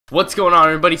What's going on,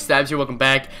 everybody? Stabs here, welcome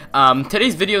back.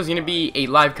 Today's video is going to be a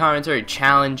live commentary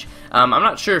challenge. I'm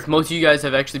not sure if most of you guys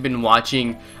have actually been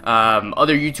watching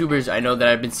other YouTubers. I know that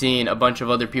I've been seeing a bunch of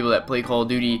other people that play Call of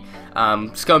Duty.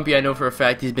 Scumpy, I know for a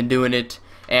fact he's been doing it.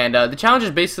 And the challenge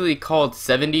is basically called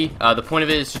 70. The point of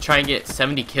it is to try and get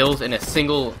 70 kills in a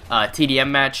single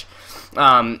TDM match.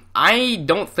 I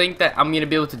don't think that I'm going to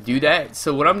be able to do that.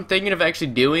 So what I'm thinking of actually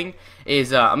doing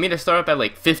is I'm going to start up at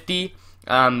like 50.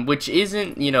 Which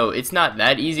isn't, it's not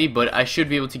that easy, but I should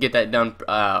be able to get that done.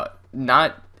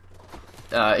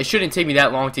 It shouldn't take me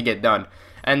that long to get done.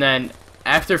 And then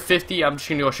after 50, I'm just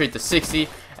gonna go straight to 60,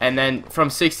 and then from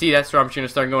 60, that's where I'm just gonna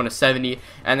start going to 70,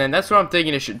 and then that's where I'm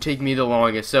thinking it should take me the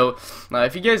longest. So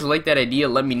if you guys like that idea,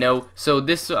 let me know. So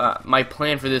this, my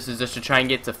plan for this is just to try and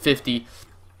get to 50,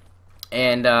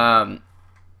 and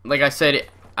like I said,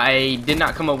 I did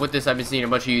not come up with this. I've been seeing a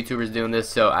bunch of YouTubers doing this,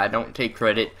 so I don't take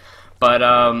credit.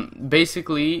 But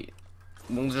basically,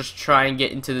 we'll just try and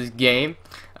get into this game.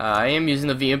 I am using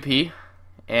the VMP,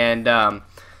 and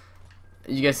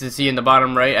you guys can see in the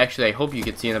bottom right. Actually, I hope you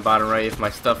can see in the bottom right if my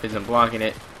stuff isn't blocking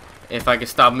it. If I can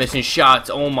stop missing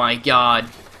shots, oh my god.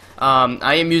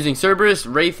 I am using Cerberus,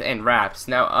 Wraith, and Raps.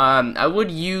 Now, I would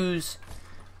use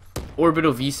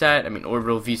Orbital VSAT. I mean,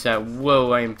 Orbital VSAT.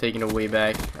 Whoa, I am taking it way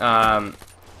back.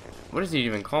 What is it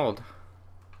even called?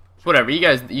 Whatever. You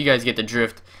guys get the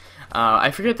drift.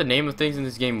 I forget the name of things in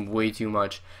this game way too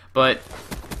much, but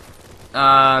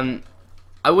I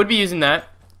would be using that.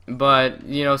 But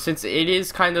since it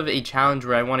is kind of a challenge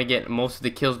where I want to get most of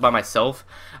the kills by myself,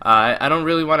 I don't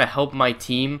really want to help my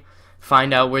team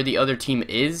find out where the other team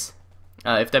is,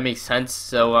 if that makes sense.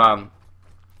 So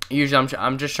usually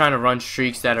I'm just trying to run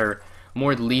streaks that are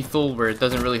more lethal, where it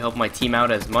doesn't really help my team out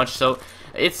as much. So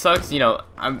it sucks.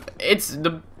 It's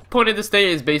the point of this day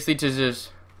is basically to just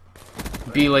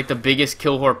be like the biggest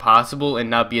kill whore possible and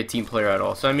not be a team player at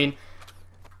all. So I mean,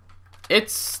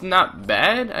 it's not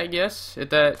bad, I guess,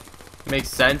 if that makes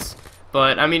sense.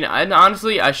 But I mean,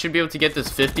 honestly, I should be able to get this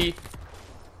 50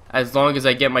 as long as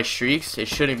I get my streaks. It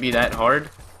shouldn't be that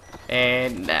hard.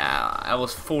 And I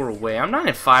was 4 away. I'm not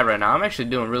at 5 right now. I'm actually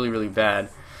doing really bad.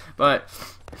 But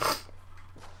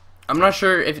I'm not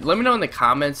sure. Let me know in the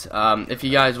comments if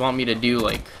you guys want me to do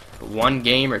like 1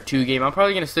 game or 2 game. I'm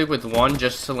probably gonna stick with 1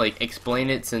 just to like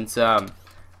explain it, since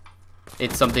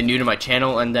it's something new to my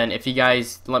channel. And then if you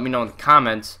guys let me know in the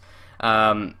comments,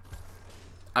 I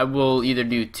will either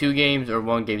do 2 games or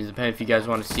 1 game, depending if you guys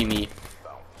want to see me.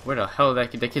 Where the hell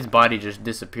that kid's body just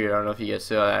disappeared? I don't know if you guys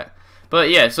saw that, but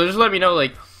yeah. So just let me know.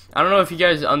 Like, I don't know if you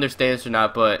guys understand this or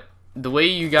not, but the way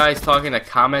you guys talk in the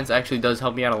comments actually does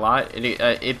help me out a lot.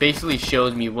 It basically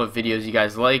shows me what videos you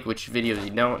guys like, which videos you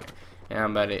don't. And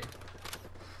I'm about it.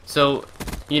 So,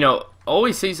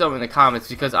 always say something in the comments,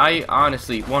 because I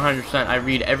honestly, 100%, I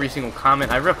read every single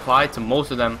comment. I reply to most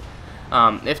of them,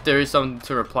 if there is something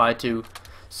to reply to.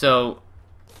 So,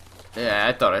 yeah,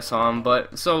 I thought I saw him.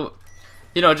 But, so,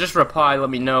 just reply, let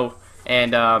me know.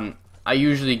 And, I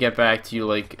usually get back to you,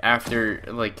 like, after,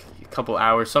 like, a couple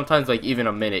hours. Sometimes, like, even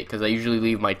a minute, because I usually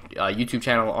leave my YouTube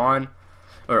channel on,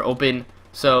 or open.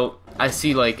 So I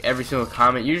see like every single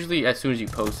comment usually as soon as you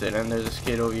post it. And there's this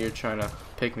kid over here trying to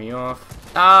pick me off.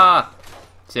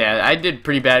 So yeah, I did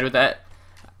pretty bad with that.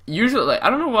 Usually, like, I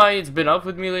don't know why it's been up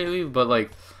with me lately, but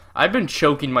like I've been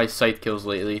choking my scythe kills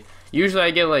lately. Usually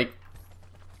I get like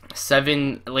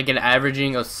 7, like an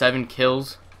averaging of 7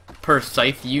 kills per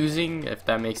scythe using, if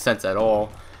that makes sense at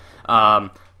all.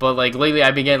 But like lately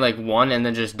I've been getting like 1 and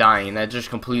then just dying. That just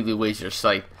completely wastes your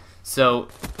scythe. So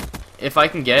if I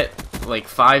can get like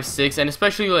 5, 6, and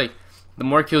especially like the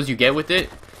more kills you get with it,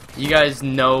 you guys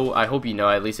know, I hope you know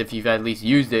at least, if you've at least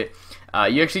used it,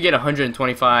 you actually get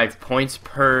 125 points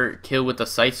per kill with the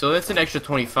scythe. So that's an extra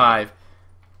 25.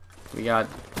 We got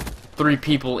 3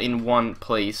 people in one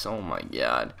place. Oh my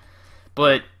god.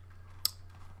 But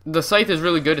the scythe is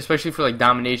really good, especially for like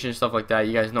domination and stuff like that.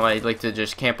 You guys know I like to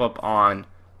just camp up on,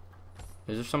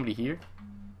 is there somebody here?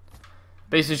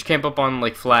 Basically just camp up on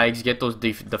like flags, get those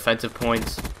defensive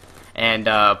points, and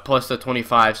plus the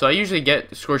 25. So I usually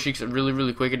get score streaks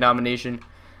really quick in domination,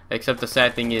 except the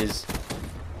sad thing is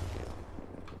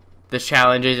this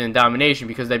challenge isn't domination,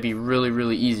 because that'd be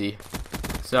really easy.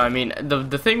 So I mean,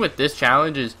 the thing with this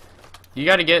challenge is you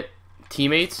gotta get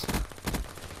teammates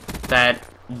that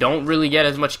don't really get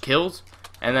as much kills,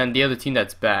 and then the other team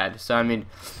that's bad. So I mean,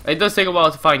 it does take a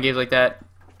while to find games like that,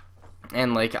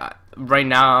 and like right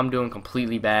now I'm doing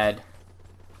completely bad.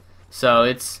 So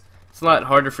it's a lot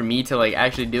harder for me to like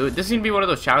actually do it. This is gonna be one of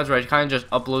those challenges where I kind of just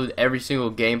upload every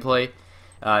single gameplay,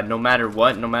 no matter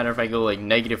what, no matter if I go like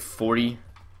 -40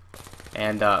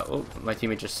 And oh, my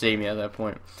teammate just saved me at that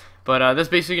point. But that's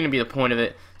basically going to be the point of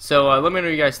it. So let me know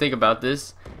what you guys think about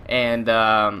this. And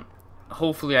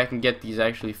hopefully I can get these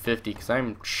actually 50, because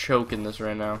I'm choking this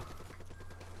right now.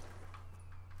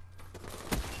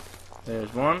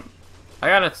 There's one.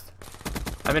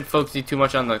 I've been focusing too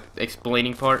much on the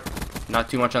explaining part, not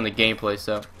too much on the gameplay,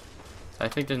 so I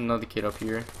think there's another kid up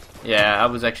here. Yeah, I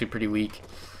was actually pretty weak.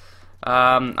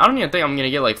 I don't even think I'm going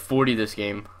to get like 40 this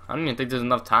game. I don't even think there's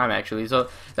enough time, actually. So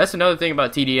that's another thing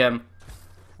about TDM.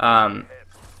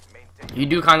 You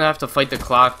do kind of have to fight the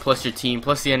clock, plus your team,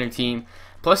 plus the enemy team,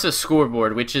 plus the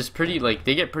scoreboard, which is pretty, like,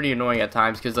 they get pretty annoying at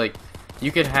times, because, like,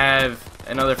 you could have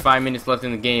another 5 minutes left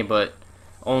in the game, but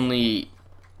only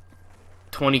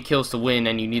 20 kills to win,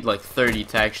 and you need like 30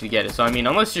 to actually get it. So I mean,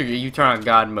 unless you turn on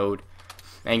God mode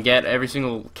and get every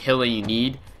single kill that you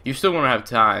need, you still won't have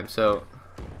time. So,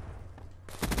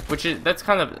 it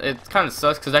kind of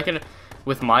sucks, because I can,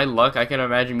 with my luck, I can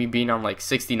imagine me being on like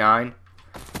 69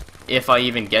 if I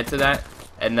even get to that,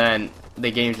 and then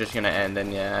the game's just gonna end.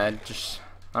 And yeah,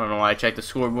 I don't know why I checked the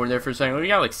scoreboard there for a second. We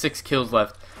got like 6 kills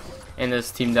left in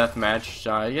this team deathmatch.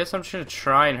 So I guess I'm just gonna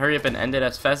try and hurry up and end it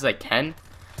as fast as I can,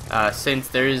 since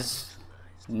there is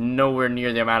nowhere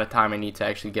near the amount of time I need to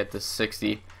actually get this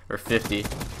 60 or 50.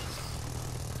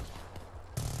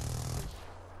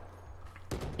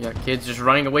 Yeah, kids just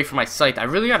running away from my sight. I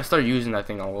really gotta start using that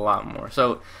thing a lot more.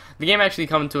 So the game actually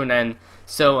coming to an end.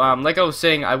 So like I was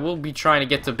saying, I will be trying to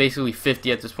get to basically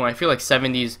 50 at this point. I feel like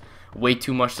 70 is way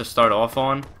too much to start off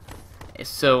on.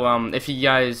 So if you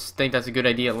guys think that's a good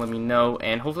idea, let me know,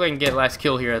 and hopefully I can get last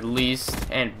kill here at least.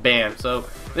 And bam. So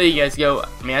there you guys go.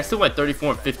 I mean, I still went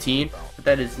 34 and 15, but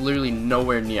that is literally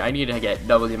nowhere near. I need to get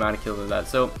double the amount of kills of that.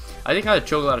 So I think I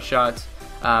choke a lot of shots.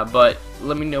 But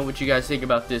let me know what you guys think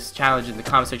about this challenge in the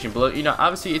comment section below. You know,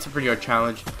 obviously it's a pretty hard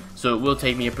challenge, so it will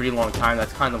take me a pretty long time.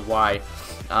 That's kind of why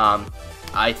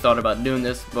I thought about doing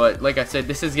this. But like I said,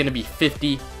 this is gonna be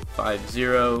 50, 50.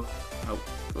 Oh,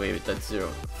 wait, that's 0,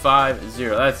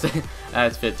 50.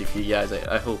 That's 50 for you guys.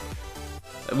 I hope.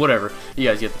 Whatever, you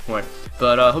guys get the point.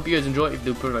 But I hope you guys enjoy. If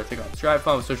you do, put it on subscribe,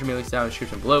 follow social media links down in the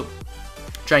description below.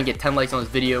 Try and get 10 likes on this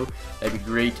video, that'd be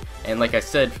great. And like I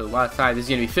said, for the last time, this is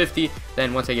gonna be 50.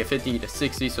 Then once I get 50 to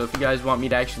 60. So if you guys want me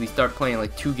to actually start playing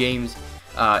like 2 games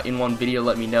in one video,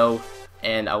 let me know.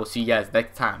 And I will see you guys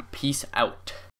next time. Peace out.